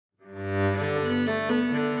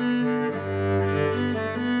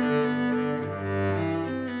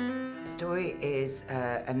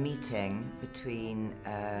a meeting between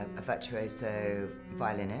a virtuoso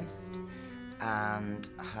violinist and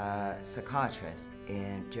her psychiatrist,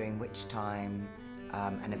 during which time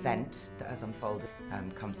an event that has unfolded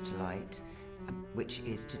comes to light, which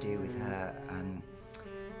is to do with her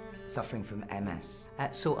suffering from MS.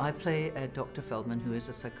 So I play Dr Feldmann, who is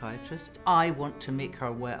a psychiatrist. I want to make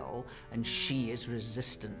her well, and she is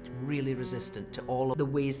resistant, really resistant to all of the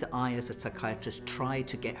ways that I, as a psychiatrist, try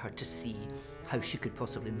to get her to see how she could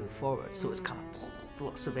possibly move forward. So it's kind of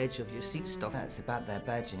lots of edge-of-your-seat stuff. It's about their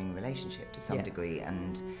burgeoning relationship to some degree,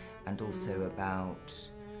 and also about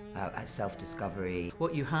self-discovery.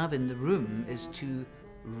 What you have in the room is two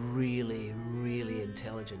really, really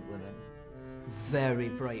intelligent women. Very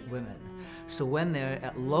bright women. So when they're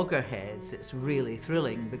at loggerheads, it's really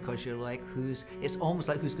thrilling because you're like, it's almost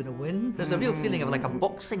like who's going to win? There's a real feeling of like a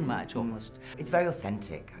boxing match almost. It's very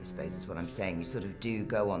authentic, I suppose, is what I'm saying. You sort of do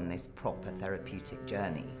go on this proper therapeutic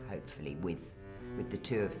journey, hopefully, with the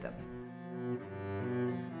two of them.